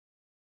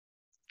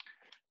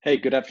Hey,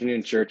 good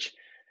afternoon, church.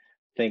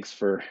 Thanks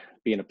for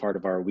being a part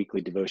of our weekly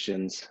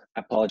devotions.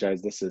 I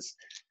apologize. This is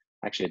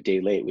actually a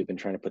day late. We've been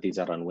trying to put these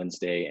out on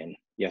Wednesday, and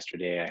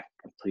yesterday I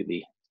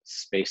completely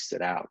spaced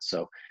it out.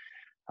 So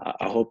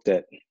I hope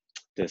that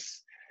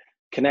this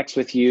connects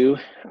with you.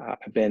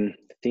 I've been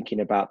thinking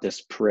about this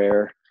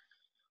prayer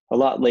a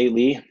lot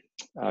lately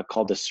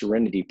called the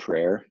Serenity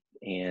Prayer,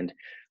 and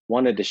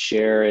wanted to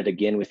share it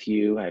again with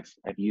you. I've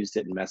used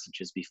it in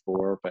messages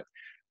before, but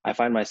I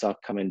find myself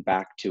coming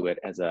back to it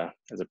as a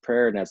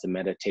prayer and as a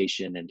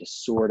meditation, and to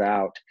sort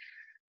out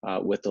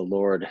with the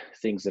Lord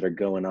things that are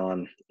going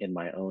on in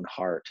my own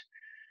heart.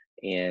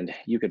 And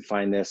you can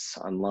find this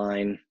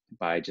online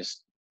by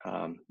just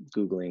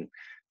Googling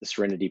the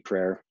Serenity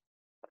Prayer.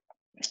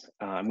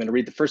 I'm going to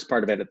read the first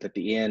part of it. At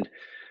the end,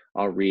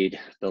 I'll read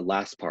the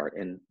last part.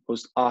 And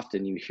most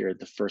often you hear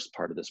the first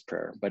part of this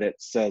prayer, but it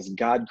says,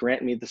 God,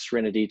 grant me the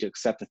serenity to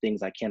accept the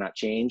things I cannot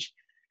change,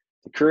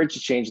 the courage to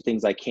change the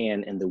things I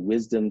can, and the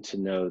wisdom to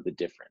know the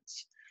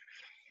difference.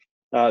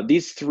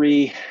 These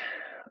three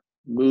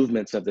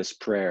movements of this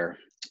prayer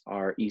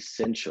are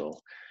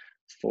essential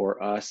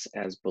for us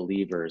as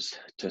believers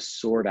to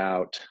sort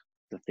out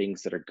the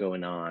things that are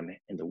going on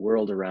in the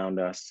world around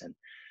us, and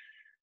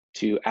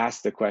to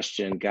ask the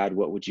question, God,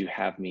 what would you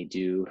have me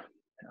do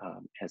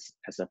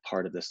as a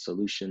part of the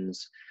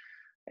solutions,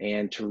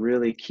 and to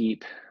really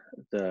keep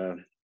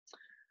the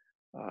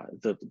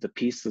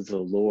peace of the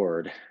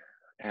Lord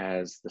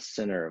as the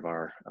center of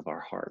our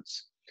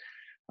hearts.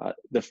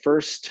 The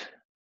first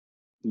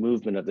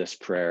movement of this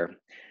prayer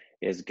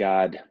is,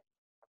 God,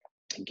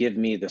 give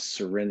me the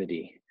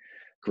serenity.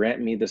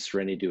 Grant me the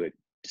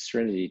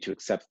serenity to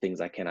accept things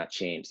I cannot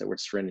change. The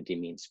word serenity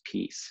means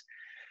peace.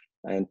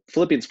 And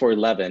Philippians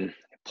 4:11,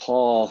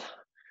 Paul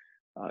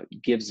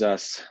gives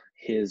us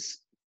his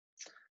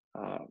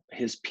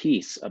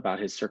peace about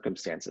his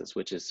circumstances,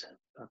 which is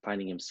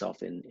finding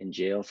himself in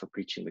jail for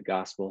preaching the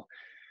gospel.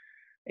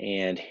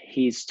 And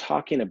he's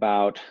talking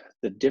about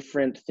the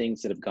different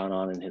things that have gone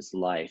on in his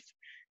life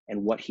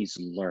and what he's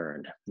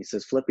learned. He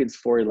says, Philippians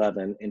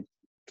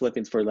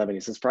 4:11, he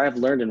says, for I have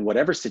learned in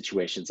whatever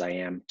situations I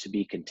am to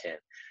be content.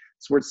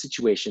 This word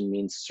situation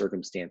means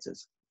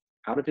circumstances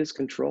out of his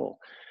control.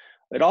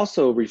 It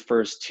also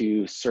refers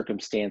to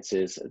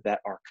circumstances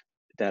that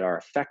are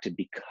affected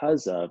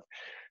because of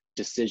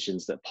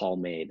decisions that Paul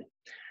made.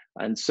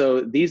 And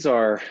so these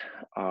are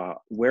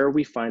where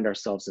we find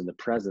ourselves in the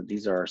present.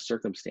 These are our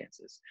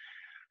circumstances.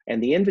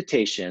 And the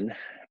invitation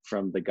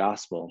from the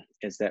gospel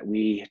is that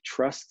we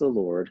trust the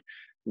Lord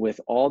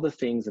with all the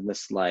things in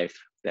this life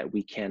that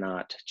we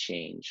cannot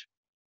change.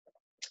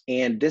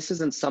 And this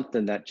isn't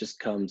something that just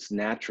comes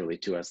naturally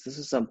to us. This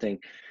is something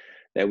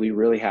that we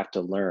really have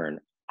to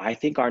learn. I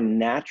think our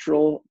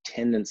natural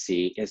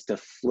tendency is to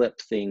flip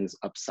things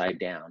upside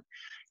down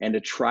and to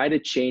try to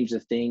change the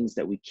things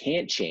that we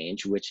can't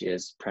change, which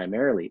is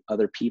primarily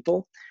other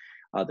people,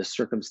 the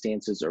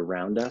circumstances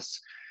around us,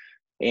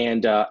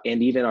 and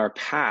even our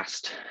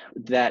past,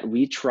 that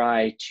we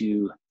try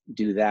to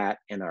do that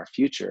in our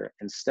future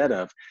instead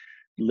of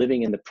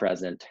living in the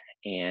present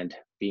and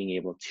being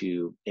able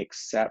to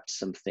accept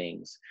some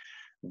things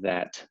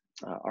that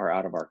are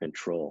out of our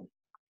control.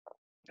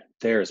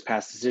 There's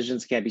past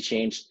decisions can't be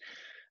changed.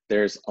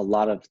 There's a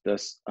lot of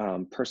this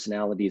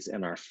personalities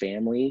in our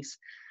families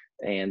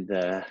and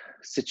the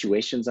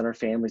situations in our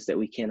families that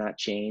we cannot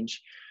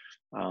change.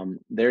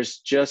 There's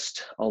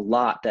just a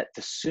lot that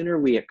the sooner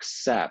we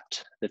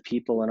accept the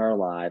people in our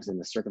lives and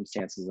the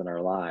circumstances in our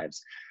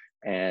lives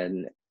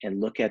and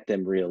look at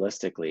them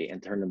realistically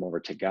and turn them over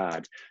to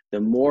God,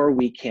 the more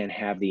we can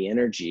have the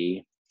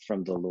energy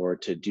from the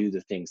Lord to do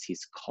the things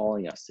he's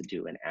calling us to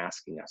do and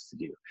asking us to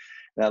do.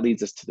 That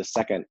leads us to the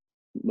second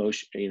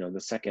motion, the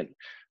second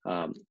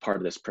part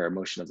of this prayer,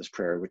 motion of this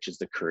prayer, which is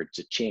the courage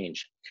to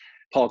change.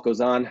 Paul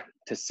goes on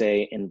to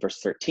say in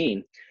verse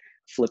 13,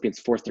 Philippians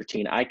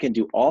 4:13, I can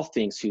do all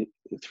things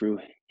through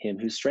him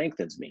who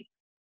strengthens me.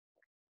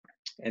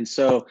 And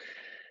so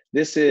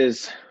this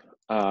is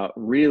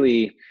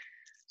really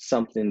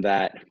something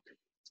that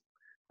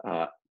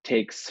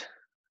takes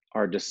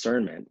our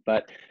discernment.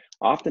 But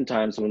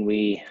oftentimes when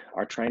we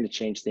are trying to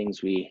change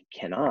things we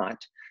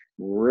cannot,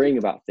 worrying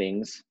about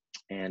things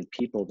and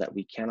people that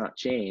we cannot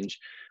change,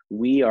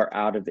 we are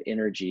out of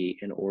energy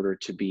in order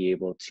to be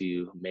able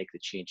to make the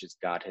changes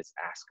God has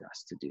asked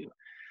us to do.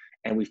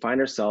 And we find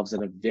ourselves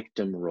in a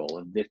victim role,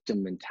 a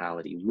victim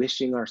mentality,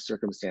 wishing our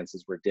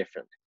circumstances were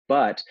different,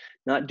 but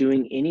not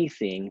doing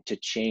anything to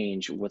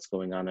change what's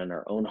going on in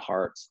our own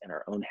hearts and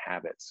our own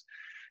habits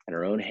and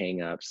our own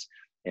hangups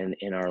and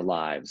in our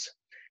lives.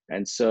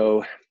 And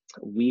so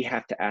we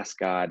have to ask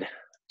God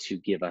to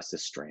give us the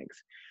strength.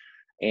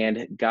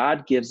 And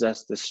God gives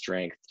us the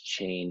strength to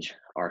change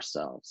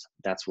ourselves.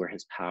 That's where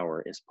his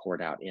power is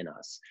poured out in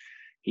us.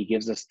 He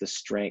gives us the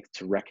strength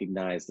to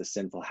recognize the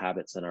sinful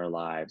habits in our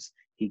lives.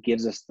 He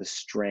gives us the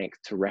strength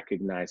to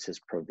recognize his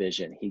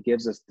provision. He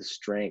gives us the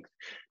strength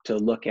to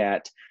look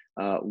at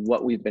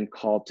what we've been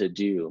called to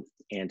do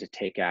and to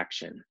take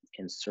action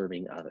in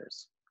serving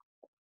others.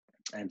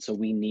 And so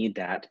we need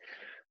that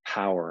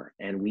power,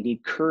 and we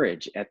need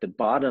courage. At the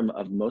bottom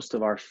of most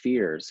of our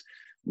fears,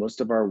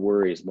 most of our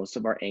worries, most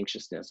of our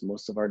anxiousness,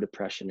 most of our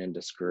depression and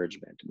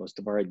discouragement, most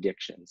of our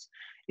addictions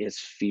is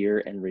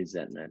fear and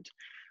resentment.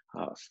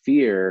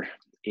 Fear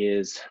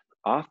is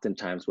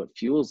oftentimes what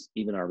fuels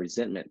even our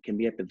resentment, can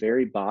be at the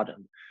very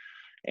bottom.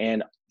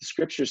 And the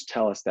scriptures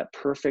tell us that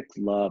perfect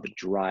love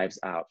drives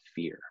out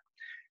fear.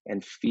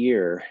 And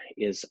fear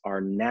is our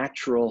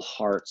natural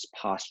heart's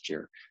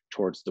posture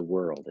towards the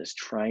world, is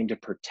trying to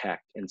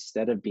protect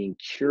instead of being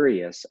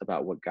curious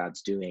about what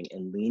God's doing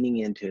and leaning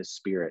into his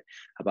spirit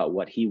about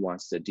what he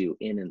wants to do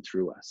in and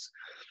through us.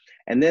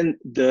 And then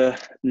the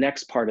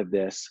next part of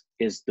this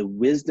is the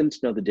wisdom to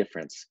know the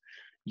difference.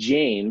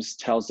 James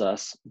tells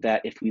us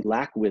that if we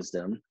lack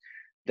wisdom,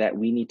 that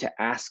we need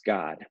to ask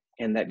God,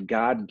 and that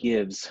God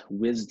gives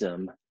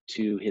wisdom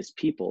to his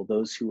people,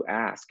 those who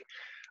ask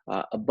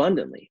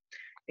abundantly.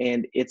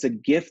 And it's a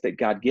gift that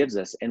God gives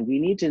us. And we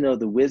need to know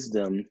the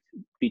wisdom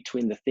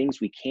between the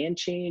things we can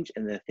change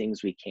and the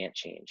things we can't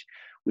change.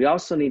 We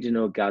also need to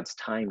know God's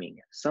timing.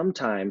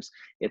 Sometimes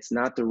it's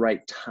not the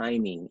right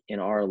timing in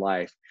our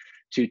life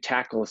to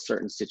tackle a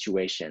certain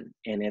situation.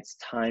 And it's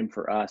time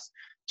for us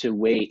to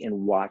wait and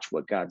watch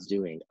what God's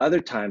doing.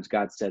 Other times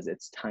God says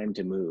it's time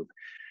to move.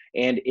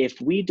 And if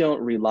we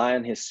don't rely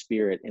on his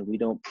spirit and we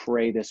don't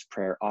pray this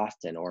prayer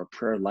often, or a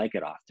prayer like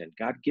it often,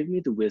 God, give me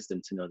the wisdom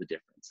to know the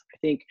difference. I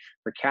think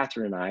for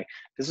Catherine and I,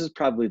 this is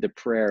probably the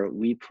prayer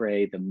we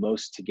pray the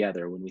most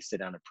together when we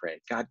sit down and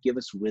pray. God, give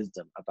us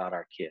wisdom about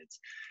our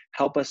kids.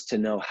 Help us to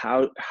know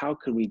how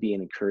can we be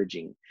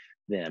encouraging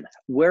them?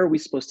 Where are we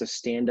supposed to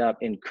stand up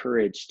in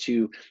courage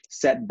to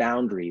set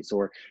boundaries,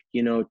 or,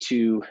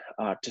 to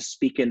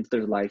speak into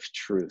their life's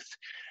truth?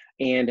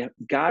 And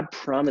God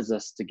promised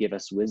us to give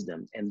us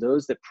wisdom. And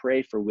those that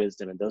pray for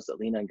wisdom and those that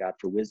lean on God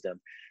for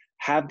wisdom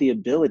have the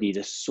ability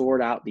to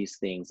sort out these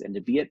things and to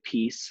be at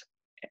peace,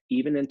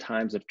 even in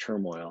times of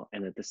turmoil,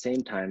 and at the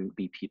same time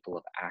be people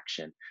of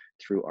action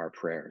through our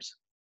prayers.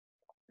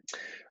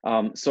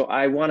 So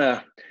I want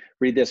to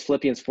read this,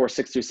 Philippians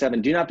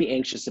 4:6-7. Do not be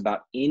anxious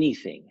about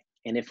anything.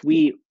 And if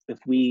we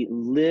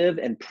live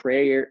and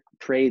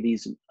pray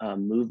these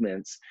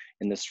movements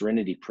in the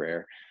serenity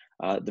prayer,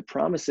 the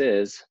promise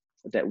is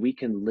that we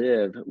can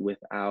live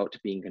without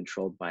being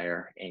controlled by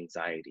our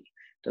anxiety.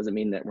 Doesn't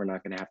mean that we're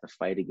not going to have to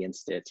fight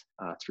against it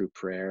through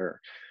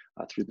prayer,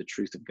 or through the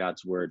truth of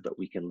God's word, but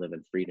we can live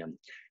in freedom.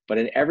 But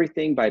in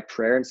everything, by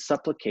prayer and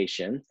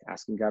supplication,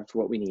 asking God for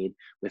what we need,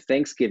 with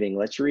thanksgiving,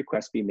 let your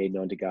requests be made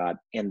known to God,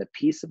 and the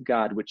peace of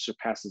God, which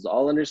surpasses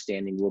all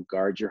understanding, will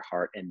guard your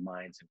heart and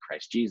minds in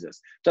Christ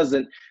Jesus.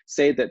 Doesn't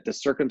say that the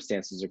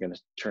circumstances are going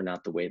to turn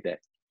out the way that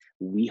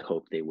we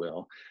hope they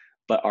will,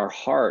 but our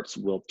hearts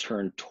will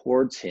turn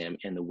towards him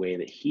in the way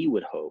that he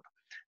would hope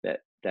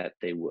that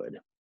they would.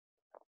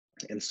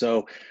 And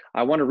so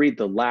I want to read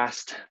the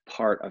last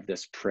part of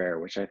this prayer,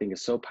 which I think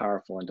is so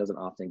powerful and doesn't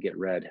often get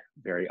read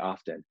very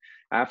often.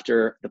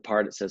 After the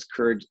part it says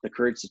the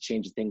courage to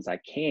change the things I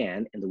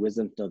can and the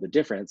wisdom to know the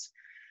difference,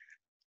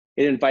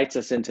 it invites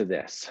us into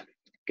this.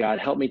 God,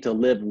 help me to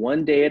live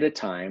one day at a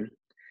time,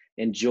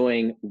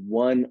 enjoying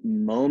one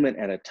moment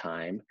at a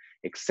time,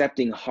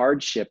 accepting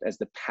hardship as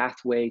the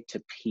pathway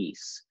to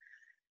peace,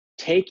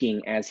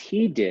 taking, as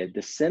he did,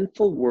 the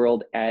sinful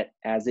world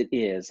as it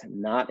is,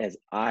 not as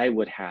I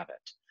would have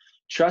it,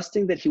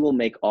 trusting that he will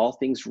make all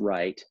things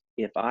right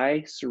if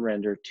I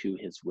surrender to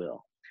his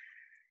will,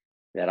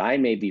 that I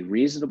may be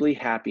reasonably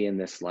happy in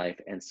this life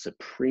and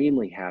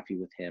supremely happy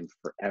with him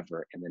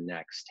forever in the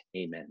next.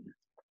 Amen.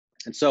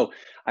 And so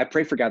I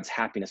pray for God's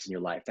happiness in your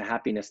life, the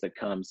happiness that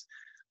comes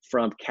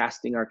from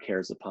casting our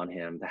cares upon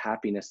him, the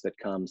happiness that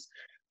comes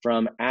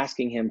from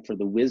asking him for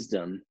the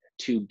wisdom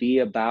to be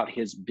about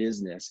his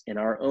business in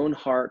our own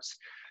hearts,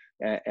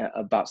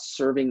 about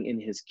serving in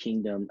his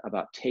kingdom,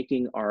 about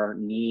taking our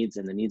needs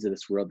and the needs of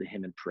this world to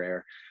him in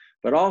prayer,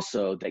 but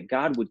also that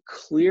God would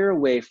clear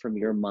away from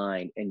your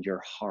mind and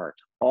your heart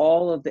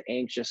all of the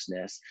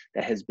anxiousness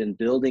that has been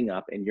building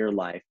up in your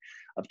life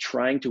of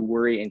trying to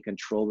worry and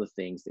control the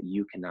things that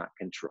you cannot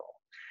control,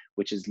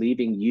 which is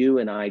leaving you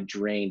and I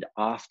drained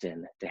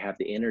often to have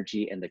the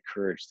energy and the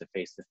courage to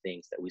face the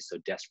things that we so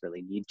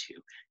desperately need to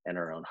in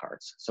our own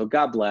hearts. So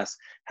God bless.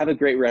 Have a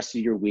great rest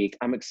of your week.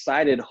 I'm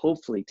excited,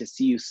 hopefully, to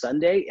see you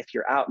Sunday. If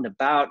you're out and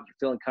about, you're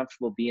feeling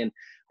comfortable being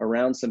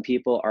around some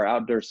people, our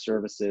outdoor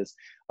services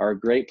are a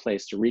great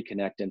place to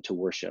reconnect and to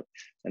worship.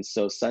 And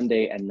so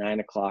Sunday at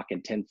 9 o'clock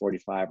and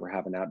 10:45, we're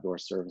having outdoor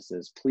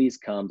services. Please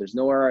come. There's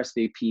no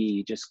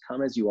RSVP. Just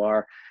come as you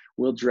are.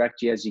 We'll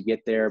direct you as you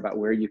get there about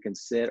where you can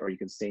sit, or you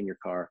can stay in your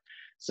car.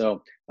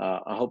 So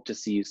I hope to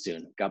see you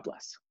soon. God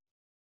bless.